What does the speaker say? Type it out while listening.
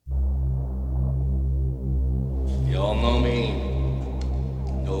all know me.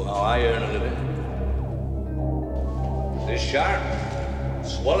 Know how I earn a living. This shark,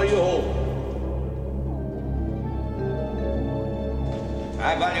 swallow you whole.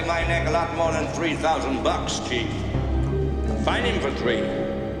 I value my neck a lot more than $3,000, Chief. Find him for 3,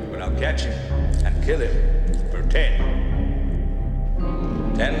 but I'll catch him and kill him for 10.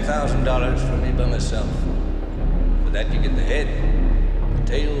 $10,000 for me by myself. For that you get the head, the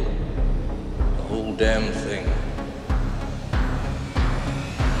tail, the whole damn thing.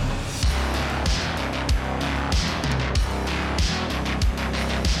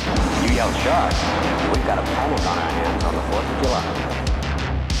 You yell shark, we've got a panic on our hands on the 4th of July.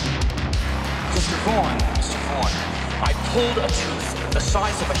 Mr. Vaughn, I pulled a tooth the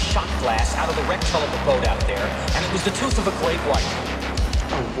size of a shot glass out of the wrecked hull of the boat out there, and it was the tooth of a great white.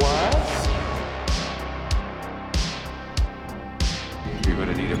 A what? You're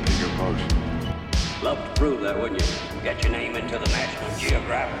gonna need a bigger boat. Love to prove that, wouldn't you? Get your name into the National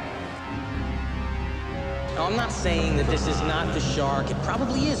Geographic. Now, I'm not saying that this is not the shark. It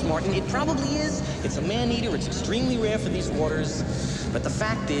probably is, Martin. It probably is. It's a man-eater. It's extremely rare for these waters. But the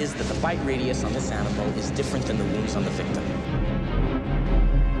fact is that the bite radius on this animal is different than the wounds on the victim.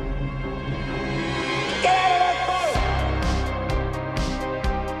 Get out of that boat!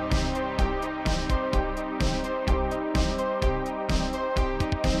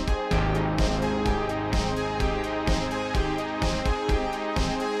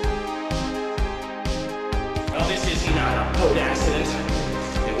 Well, this is not a boat accident.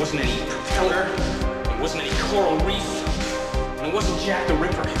 There wasn't any propeller. There wasn't any coral reef. And it wasn't Jack the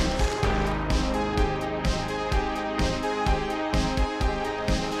Ripper.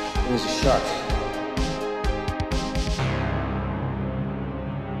 It was a shark.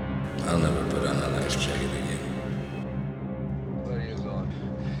 I'll never put on a nice jacket again. Where are you going?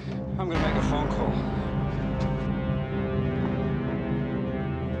 I'm gonna make a phone call.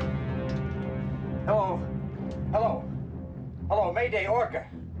 Hello, Mayday, Orca.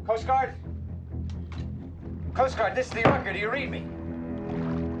 Coast Guard? Coast Guard, this is the Orca, do you read me?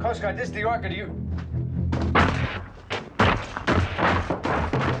 Coast Guard, this is the Orca, do you...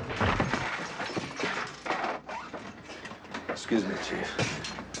 Excuse me, Chief.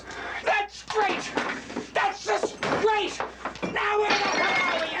 That's great! That's just great! Now where the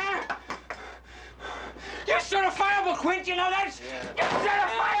hell are we, huh? You're certifiable, Quint, you know that? You're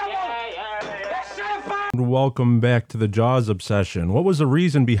certifiable! You're certifiable! Welcome back to the Jaws Obsession. What was the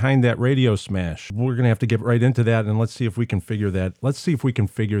reason behind that radio smash? We're going to have to get right into that, and let's see if we can figure that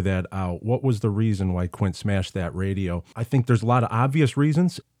out. What was the reason why Quint smashed that radio? I think there's a lot of obvious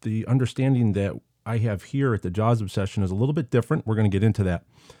reasons. The understanding that I have here at the Jaws Obsession is a little bit different. We're going to get into that.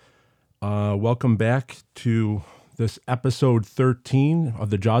 Welcome back to this episode 13 of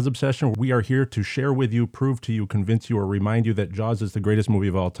the Jaws Obsession. We are here to share with you, prove to you, convince you, or remind you that Jaws is the greatest movie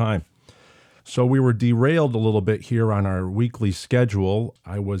of all time. So we were derailed a little bit here on our weekly schedule.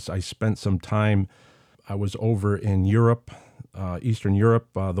 I was over in Europe, Eastern Europe,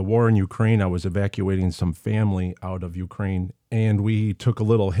 the war in Ukraine. I was evacuating some family out of Ukraine, and we took a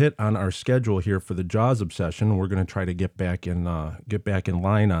little hit on our schedule here for the Jaws Obsession. We're going to try to get back in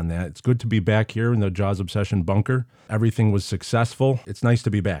line on that. It's good to be back here in the Jaws Obsession bunker. Everything was successful. It's nice to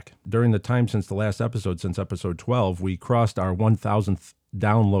be back. During the time since the last episode, since episode 12, we crossed our 1,000th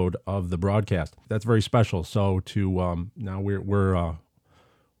download of the broadcast. That's very special. So now we're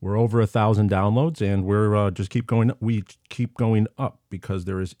over 1,000 downloads, and we're just keep going. We keep going up because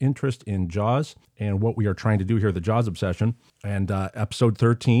there is interest in Jaws and what we are trying to do here, the Jaws Obsession. And episode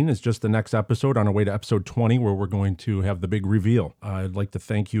 13 is just the next episode on our way to episode 20, where we're going to have the big reveal. I'd like to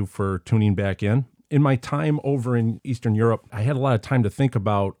thank you for tuning back in. In my time over in Eastern Europe, I had a lot of time to think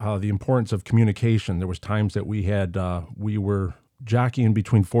about the importance of communication. There was times that we were jockeying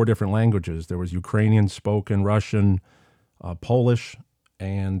between 4 different languages. There was Ukrainian spoken, Russian, Polish,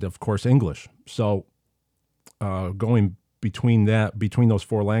 and of course English. So going between those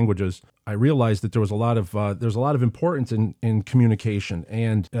 4 languages, I realized that there's a lot of importance in communication.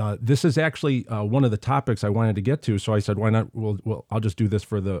 And this is actually one of the topics I wanted to get to. So I said, why not? Well, I'll just do this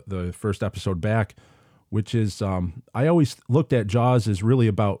for the first episode back, which is I always looked at Jaws as really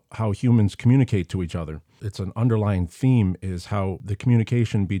about how humans communicate to each other. It's an underlying theme is how the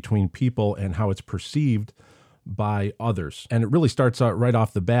communication between people and how it's perceived by others. And it really starts out right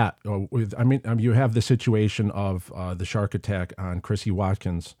off the bat with, you have the situation of the shark attack on Chrissy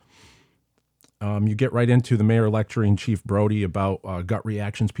Watkins. You get right into the mayor lecturing Chief Brody about gut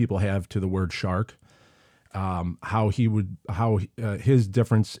reactions people have to the word shark. His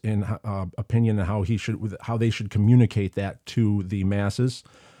difference in opinion and how they should communicate that to the masses.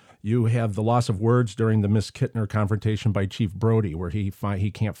 You have the loss of words during the Miss Kittner confrontation by Chief Brody, where he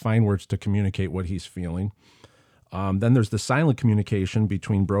can't find words to communicate what he's feeling. Then there's the silent communication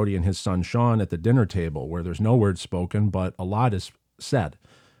between Brody and his son Sean at the dinner table, where there's no words spoken, but a lot is said.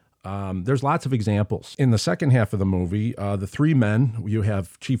 There's lots of examples. In the second half of the movie, the three men, you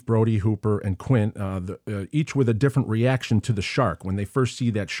have Chief Brody, Hooper, and Quint, each with a different reaction to the shark. When they first see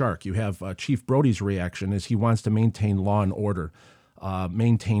that shark, you have Chief Brody's reaction is he wants to maintain law and order,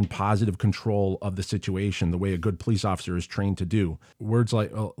 maintain positive control of the situation, the way a good police officer is trained to do. Words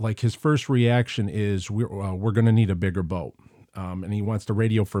like his first reaction is, we're going to need a bigger boat, and he wants to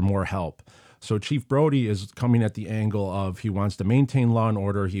radio for more help. So Chief Brody is coming at the angle of he wants to maintain law and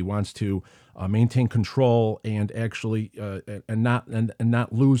order. He wants to maintain control and actually and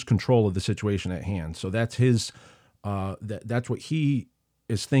not lose control of the situation at hand. So that's his that's what he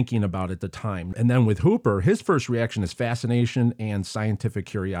is thinking about at the time. And then with Hooper, his first reaction is fascination and scientific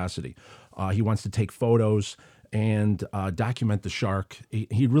curiosity. He wants to take photos and document the shark.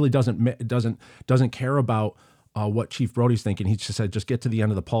 He really doesn't care about what Chief Brody's thinking. He just said, just get to the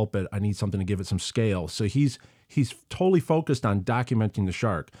end of the pulpit. I need something to give it some scale. So he's totally focused on documenting the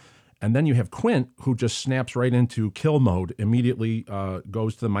shark. And then you have Quint, who just snaps right into kill mode, immediately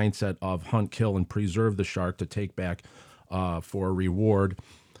goes to the mindset of hunt, kill, and preserve the shark to take back for a reward,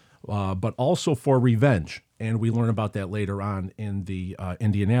 but also for revenge. And we learn about that later on in the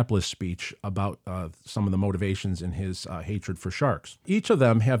Indianapolis speech about some of the motivations in his hatred for sharks. Each of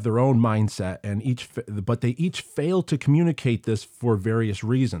them have their own mindset, but they each fail to communicate this for various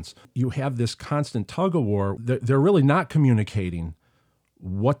reasons. You have this constant tug of war. They're really not communicating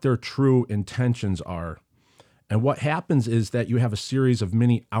what their true intentions are. And what happens is that you have a series of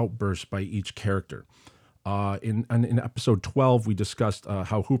mini outbursts by each character. In episode 12, we discussed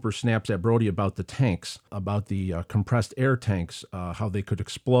how Hooper snaps at Brody about the tanks, about the compressed air tanks, how they could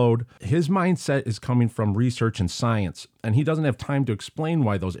explode. His mindset is coming from research and science, and he doesn't have time to explain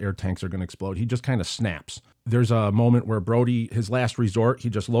why those air tanks are going to explode. He just kind of snaps. There's a moment where Brody, his last resort, he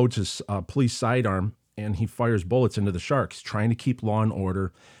just loads his police sidearm and he fires bullets into the shark. He's trying to keep law and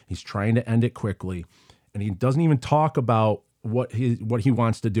order. He's trying to end it quickly, and he doesn't even talk about what he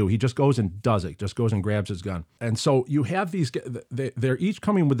wants to do. He just goes and does it, just goes and grabs his gun. And so you have these, they're each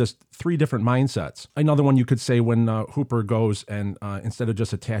coming with this three different mindsets. Another one you could say when Hooper goes and instead of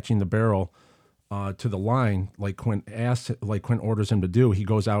just attaching the barrel to the line, like Quint orders him to do, he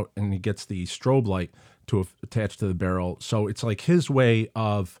goes out and he gets the strobe light to attach to the barrel. So it's like his way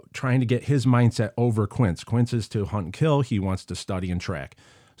of trying to get his mindset over Quint's. Quint's is to hunt and kill. He wants to study and track.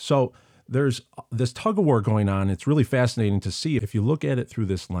 So there's this tug of war going on. It's really fascinating to see. If you look at it through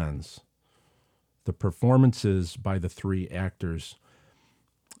this lens, the performances by the three actors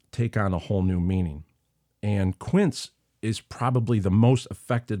take on a whole new meaning. And Quint's is probably the most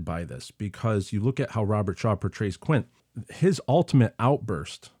affected by this, because you look at how Robert Shaw portrays Quint. His ultimate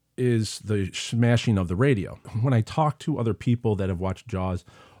outburst is the smashing of the radio. When I talk to other people that have watched Jaws,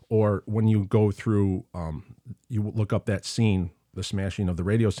 or when you go through, you look up that scene, the smashing of the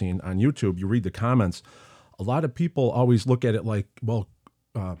radio scene on YouTube, you read the comments, a lot of people always look at it like, well,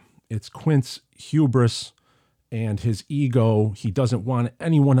 it's Quint's hubris and his ego. He doesn't want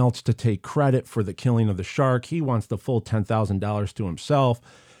anyone else to take credit for the killing of the shark. He wants the full $10,000 to himself.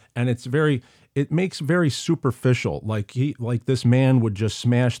 And it makes very superficial. Like this man would just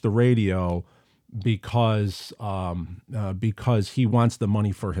smash the radio because he wants the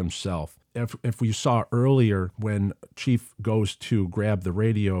money for himself. If we saw earlier when Chief goes to grab the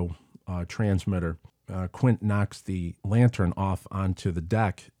radio transmitter, Quint knocks the lantern off onto the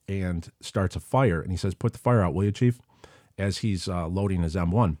deck and starts a fire. And he says, "Put the fire out, will you, Chief?" As he's loading his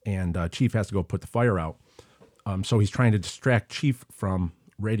M1. And Chief has to go put the fire out. So he's trying to distract Chief from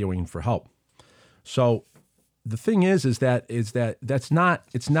radioing for help. So the thing is that's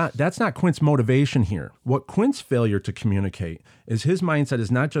not Quint's motivation here. What Quint's failure to communicate is his mindset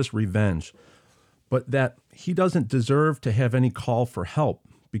is not just revenge, but that he doesn't deserve to have any call for help,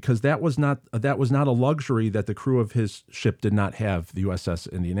 because that was not a luxury that the crew of his ship did not have, the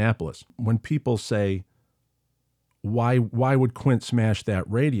USS Indianapolis. When people say, why would Quint smash that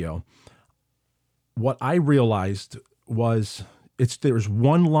radio? What I realized was there's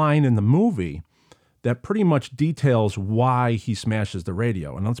one line in the movie that pretty much details why he smashes the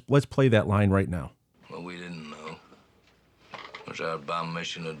radio. And let's play that line right now. What we didn't know was our bomb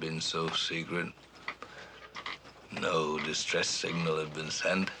mission had been so secret. No distress signal had been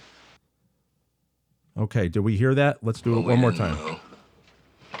sent. Okay, did we hear that? Let's do it one more time. Know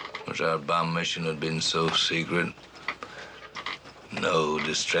was our bomb mission had been so secret. No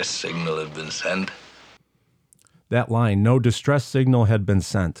distress signal had been sent. That line, no distress signal had been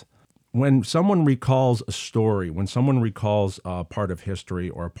sent. when someone recalls a story, when someone recalls a part of history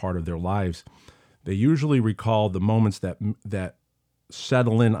or a part of their lives, they usually recall the moments that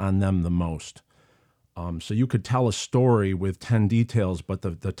settle in on them the most. So you could tell a story with 10 details, but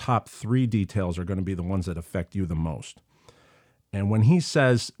the top 3 details are going to be the ones that affect you the most. And when he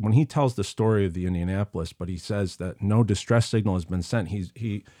tells the story of the Indianapolis, but he says that no distress signal has been sent,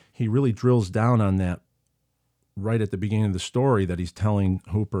 he really drills down on that right at the beginning of the story that he's telling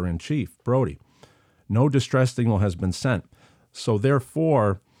Hooper and Chief Brody. No distress signal has been sent. So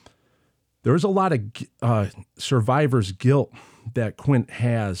therefore, there's a lot of survivor's guilt that Quint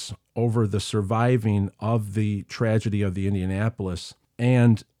has over the surviving of the tragedy of the Indianapolis.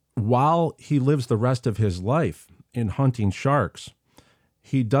 And while he lives the rest of his life in hunting sharks,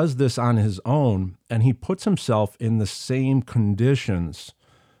 he does this on his own, and he puts himself in the same conditions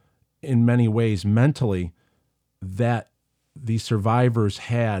in many ways mentally that the survivors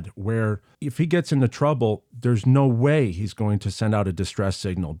had, where if he gets into trouble, there's no way he's going to send out a distress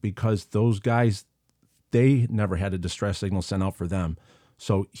signal, because those guys, they never had a distress signal sent out for them.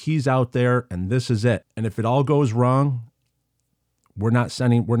 So he's out there, and this is it. And if it all goes wrong, we're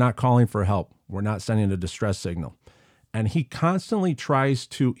not calling for help. We're not sending a distress signal. And he constantly tries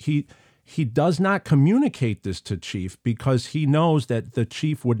to, he does not communicate this to Chief, because he knows that the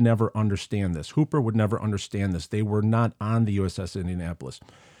Chief would never understand this. Hooper would never understand this. They were not on the USS Indianapolis.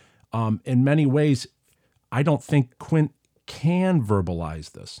 In many ways, I don't think Quint can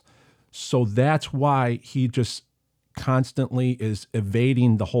verbalize this. So that's why he just constantly is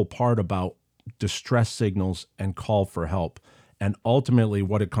evading the whole part about distress signals and call for help. And ultimately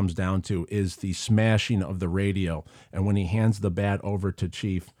what it comes down to is the smashing of the radio. And when he hands the bat over to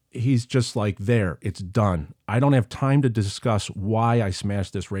Chief, he's just like, there, it's done. I don't have time to discuss why I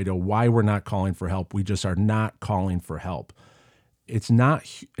smashed this radio, why we're not calling for help. We just are not calling for help. It's not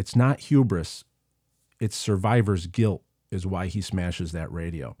hubris. It's survivor's guilt is why he smashes that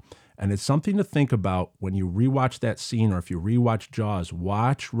radio. And it's something to think about when you rewatch that scene, or if you rewatch Jaws.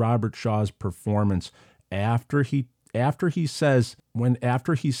 Watch Robert Shaw's performance after he says,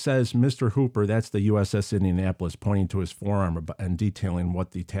 Mr. Hooper, that's the USS Indianapolis, pointing to his forearm and detailing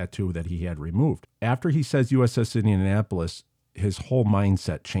what the tattoo that he had removed. After he says USS Indianapolis, his whole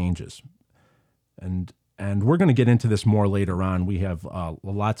mindset changes. And we're going to get into this more later on. We have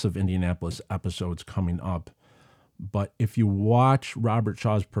lots of Indianapolis episodes coming up. But if you watch Robert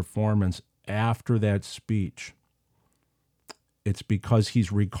Shaw's performance after that speech, it's because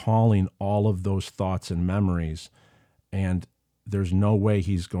he's recalling all of those thoughts and memories. And there's no way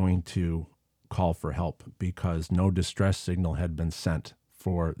he's going to call for help, because no distress signal had been sent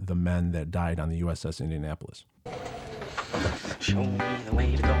for the men that died on the USS Indianapolis. Show me the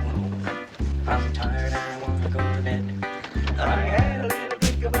way to go home. I'm tired and I want to go to bed. I had a little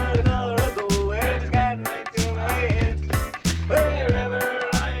think about an hour ago, and it's gotten right to my head. Wherever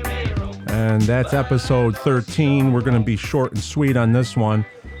I may roam. And that's episode 13. We're going to be short and sweet on this one.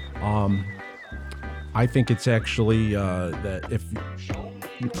 I think it's actually that if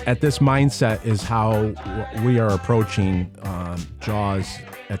at this mindset is how we are approaching Jaws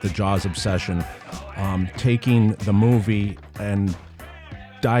at the Jaws Obsession, taking the movie and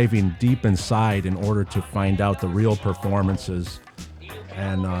diving deep inside in order to find out the real performances.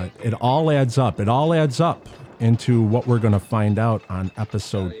 And it all adds up. It all adds up into what we're going to find out on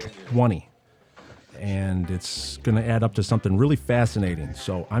episode 20. And it's going to add up to something really fascinating.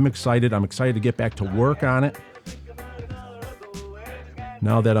 So I'm excited. I'm excited to get back to work on it.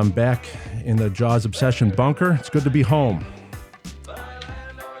 Now that I'm back in the Jaws Obsession bunker, it's good to be home.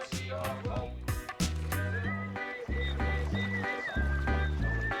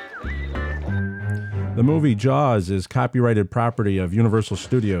 The movie Jaws is copyrighted property of Universal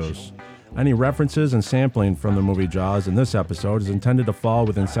Studios. Any references and sampling from the movie Jaws in this episode is intended to fall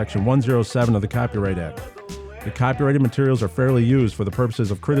within Section 107 of the Copyright Act. The copyrighted materials are fairly used for the purposes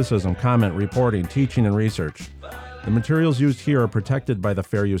of criticism, comment, reporting, teaching, and research. The materials used here are protected by the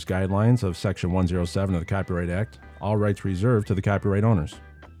fair use guidelines of Section 107 of the Copyright Act. All rights reserved to the copyright owners.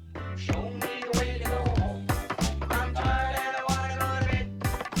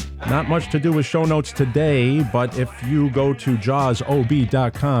 Not much to do with show notes today, but if you go to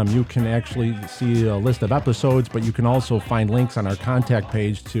jawsob.com, you can actually see a list of episodes, but you can also find links on our contact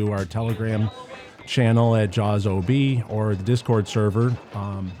page to our Telegram channel at jawsob, or the Discord server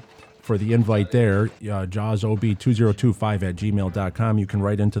for the invite there, jawsob2025@gmail.com. You can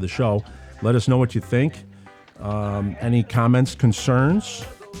write into the show. Let us know what you think. Any comments, concerns?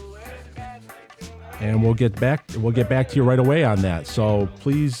 And we'll get back to you right away on that. So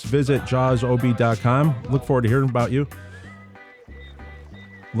please visit jawsob.com. Look forward to hearing about you.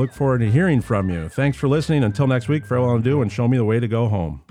 Look forward to hearing from you. Thanks for listening. Until next week, farewell and adieu, and show me the way to go home.